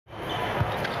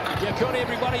Yeah, good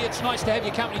everybody. It's nice to have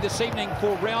your company this evening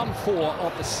for round 4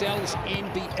 of the Sal's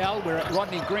NBL. We're at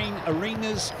Rodney Green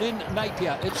Arenas in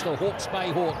Napier. It's the Hawke's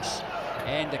Bay Hawks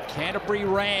and the Canterbury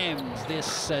Rams.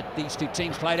 These two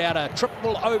teams played out a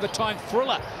triple overtime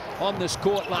thriller on this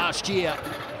court last year.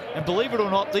 And believe it or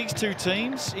not, these two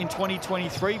teams in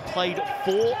 2023 played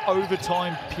 4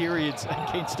 overtime periods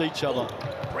against each other.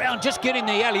 Brown just getting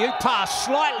the alley-oop pass,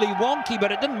 slightly wonky,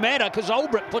 but it didn't matter because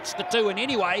Olbrich puts the 2 in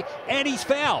anyway, and he's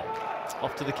fouled.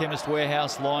 Off to the Chemist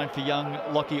Warehouse line for young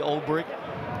Lockie Olbrich.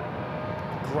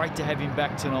 Great to have him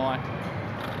back tonight.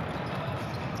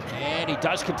 And he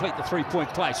does complete the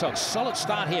 3-point play. So a solid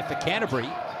start here for Canterbury.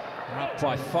 They're up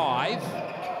by 5.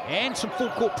 And some full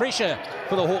court pressure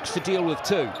for the Hawks to deal with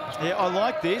too. Yeah, I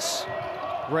like this.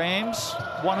 Rams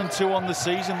 1 and 2 on the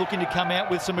season, looking to come out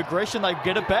with some aggression. They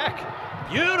get it back.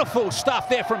 Beautiful stuff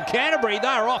there from Canterbury.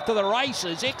 They're off to the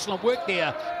races. Excellent work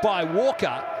there by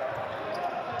Walker.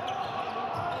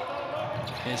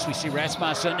 As we see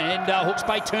Rasmussen and Hawke's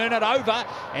Bay turn it over.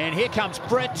 And here comes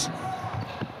Britt.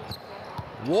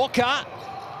 Walker.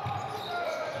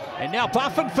 And now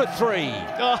Buffin for 3.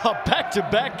 Oh,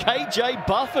 back-to-back KJ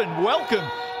Buffin. Welcome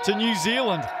to New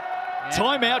Zealand.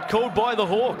 Timeout called by the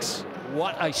Hawks.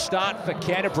 What a start for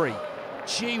Canterbury.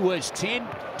 Gee whiz,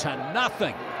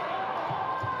 10-0.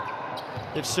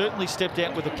 They've certainly stepped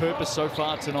out with a purpose so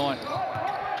far tonight.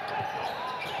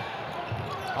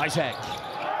 Isaac.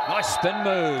 Nice spin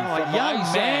move. Oh, young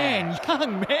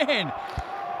man.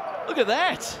 Look at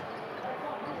that.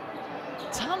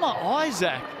 Tama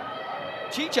Isaac.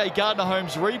 GJ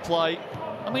Gardner-Holmes replay.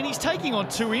 I mean, he's taking on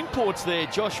 2 imports there.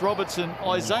 Josh Robertson,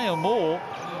 Isaiah Moore.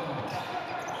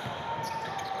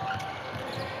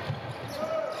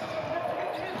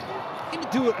 He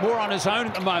can do it more on his own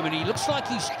at the moment. He looks like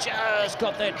he's just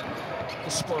got that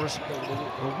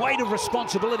the weight of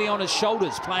responsibility on his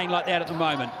shoulders playing like that at the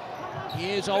moment.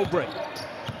 Here's Olbrich.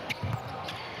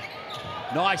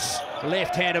 Nice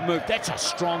left-handed move. That's a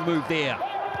strong move there.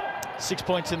 6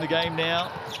 points in the game now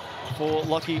for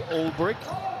Lockie Olbrich.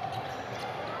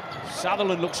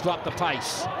 Sutherland looks to up the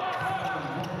pace.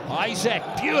 Isaac,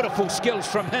 beautiful skills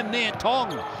from him there.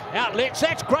 Tong, outlets,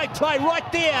 that's great play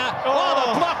right there. Oh,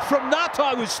 the block from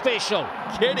Ngatai was special.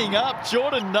 Getting up,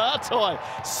 Jordan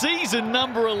Ngatai, season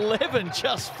number 11,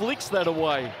 just flicks that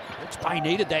away. Hawke's Bay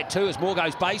needed that too as Moore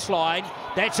goes baseline.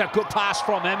 That's a good pass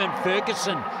from him, and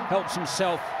Ferguson helps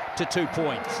himself to 2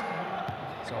 points.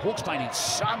 So Hawke's Bay needs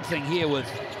something here with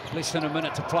less than a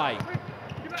minute to play.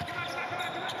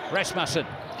 Rasmussen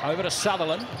over to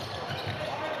Sutherland.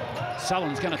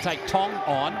 Sutherland's going to take Tong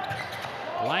on.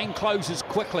 Lane closes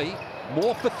quickly.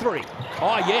 Moore for 3.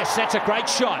 Oh, yes, that's a great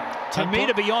shot. 10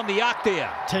 metre beyond the arc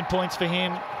there. 10 points for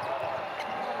him.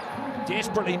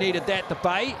 Desperately needed that, the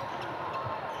Bay.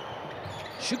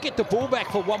 Should get the ball back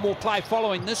for one more play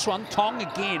following this one. Tong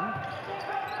again.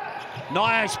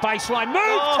 Nice baseline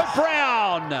move to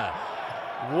Brown.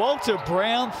 Walter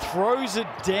Brown throws it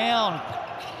down.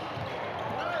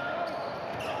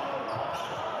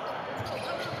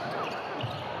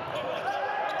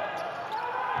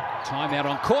 Timeout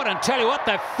on court, and tell you what,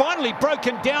 they've finally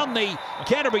broken down the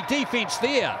Canterbury defence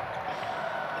there.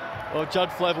 Well,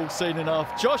 Judd Flavel's seen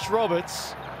enough. Josh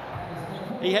Roberts,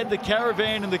 he had the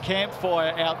caravan and the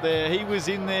campfire out there. He was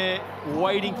in there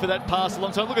waiting for that pass a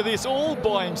long time. Look at this, all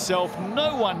by himself,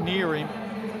 no one near him.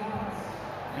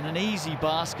 And an easy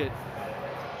basket.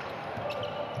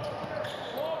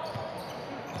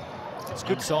 It's a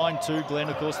good sign too, Glenn.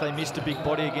 Of course, they missed a big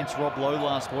body against Rob Lowe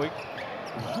last week.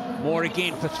 Moore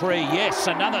again for 3. Yes,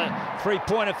 another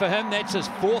 3-pointer for him. That's his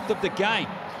 4th of the game.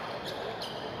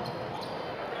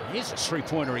 Here's a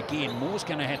 3-pointer again. Moore's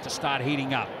going to have to start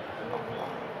heating up.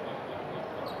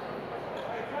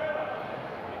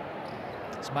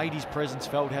 He's made his presence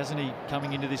felt, hasn't he,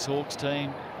 coming into this Hawks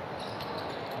team?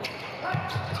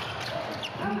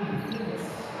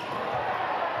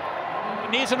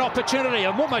 And here's an opportunity,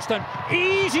 almost an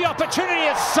easy opportunity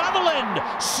as Sutherland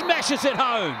smashes it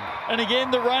home. And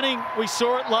again, the running, we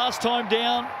saw it last time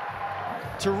down.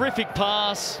 Terrific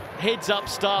pass, heads up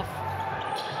stuff.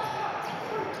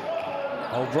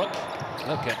 Olbrich,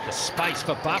 look at the space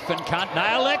for Buffin, can't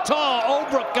nail it. Oh,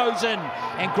 Olbrich goes in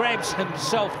and grabs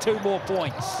himself 2 more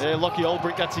points. Yeah, Lockie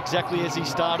Olbrich, that's exactly as he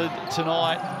started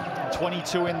tonight.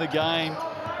 22 in the game.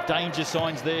 Danger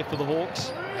signs there for the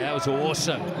Hawks. That was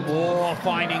awesome. Moore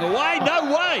finding a way, no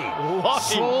way.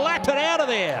 Slap it out of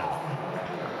there.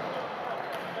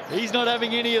 He's not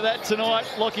having any of that tonight.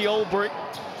 Lockie Olbrich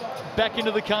back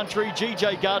into the country.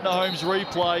 GJ Gardner-Holmes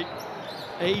replay.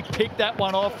 He picked that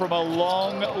one off from a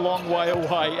long, long way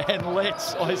away and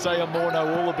lets Isaiah Moore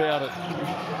know all about it.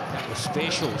 That was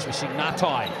specials. We see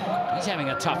Ngatai. He's having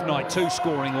a tough night too,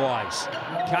 scoring-wise.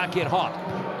 Can't get hot.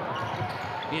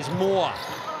 Here's Moore.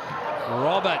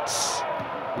 Roberts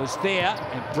was there,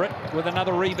 and Britt with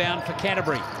another rebound for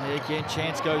Canterbury. Yeah, again,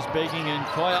 Chance goes begging, and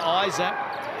Kaya Isaac,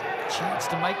 chance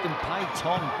to make them pay.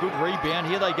 Tom, good rebound.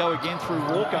 Here they go again through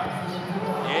Walker.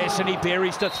 Yes, and he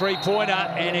buries the three-pointer,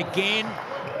 and again,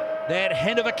 that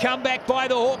hint of a comeback by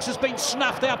the Hawks has been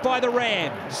snuffed out by the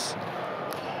Rams.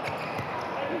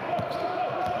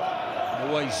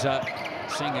 Always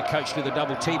seeing a coach do the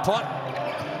double teapot.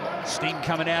 Steam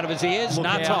coming out of his ears.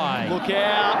 Ngatai. Look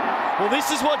out. Well,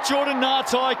 this is what Jordan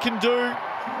Ngatai can do.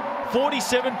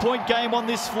 47-point game on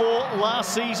this floor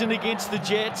last season against the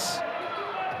Jets.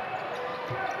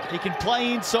 He can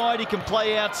play inside, he can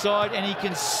play outside, and he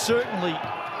can certainly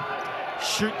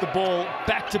shoot the ball.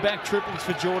 Back-to-back triples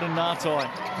for Jordan Ngatai.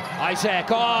 Isaac,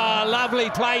 oh,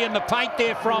 lovely play in the paint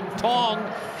there from Tong.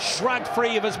 Shrugged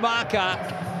free of his marker.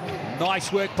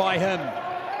 Nice work by him.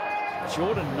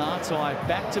 Jordan Ngatai,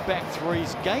 back-to-back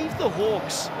threes, gave the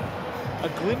Hawks a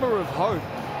glimmer of hope.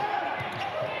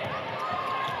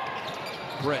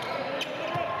 Britt.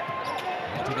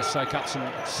 Happy to soak up some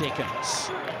seconds.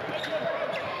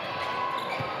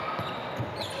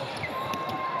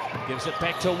 Gives it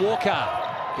back to Walker.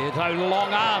 There's those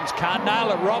long arms. Can't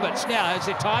nail it. Roberts now. Is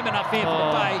there time enough here for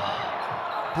the Bay?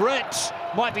 Britt.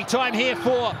 Might be time here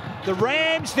for the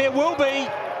Rams. There will be.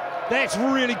 That's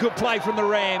really good play from the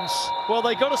Rams. Well,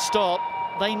 they got to stop.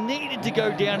 They needed to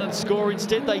go down and score.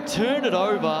 Instead, they turn it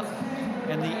over.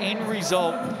 And the end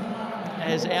result,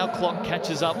 as our clock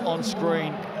catches up on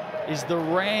screen, is the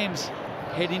Rams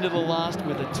head into the last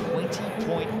with a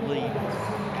 20-point lead.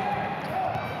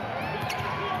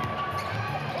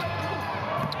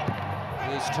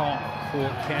 There's Tom for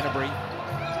Canterbury.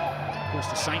 Of course,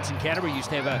 the Saints and Canterbury used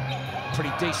to have a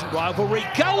pretty decent rivalry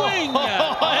going.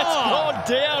 That's gone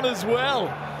down as well.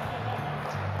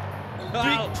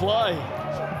 Big play.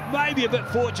 Maybe a bit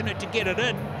fortunate to get it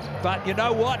in, but you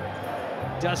know what?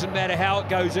 Doesn't matter how it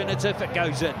goes in, it's if it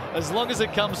goes in. As long as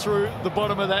it comes through the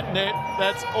bottom of that net,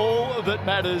 that's all that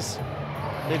matters.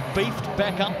 They've beefed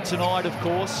back up tonight, of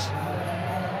course.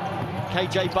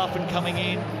 KJ Buffin coming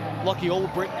in. Lockie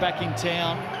Albrecht back in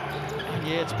town. And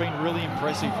yeah, it's been really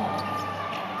impressive.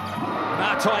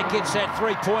 Ngatai gets that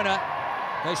three-pointer.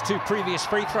 Those two previous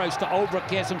free throws to Albrecht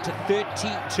gets him to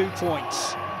 32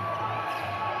 points.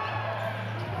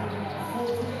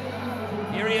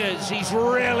 Here he is. He's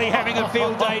really having a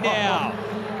field day now.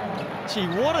 Gee,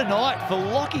 what a night for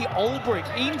Lockie Albrecht.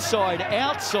 Inside,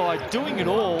 outside, doing it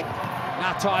all.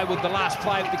 Ngatai with the last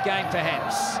play of the game,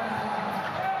 perhaps.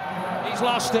 He's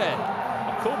lost it.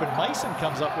 Corbin Mason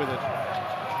comes up with it.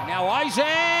 Now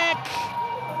Isaac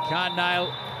can't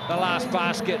nail the last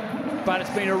basket, but it's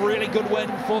been a really good win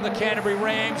for the Canterbury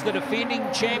Rams, the defending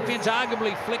champions,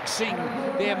 arguably flexing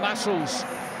their muscles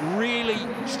really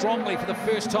strongly for the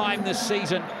first time this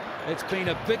season. It's been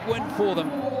a big win for them.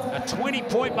 A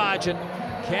 20-point margin.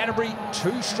 Canterbury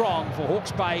too strong for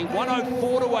Hawke's Bay,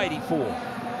 104 to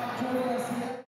 84.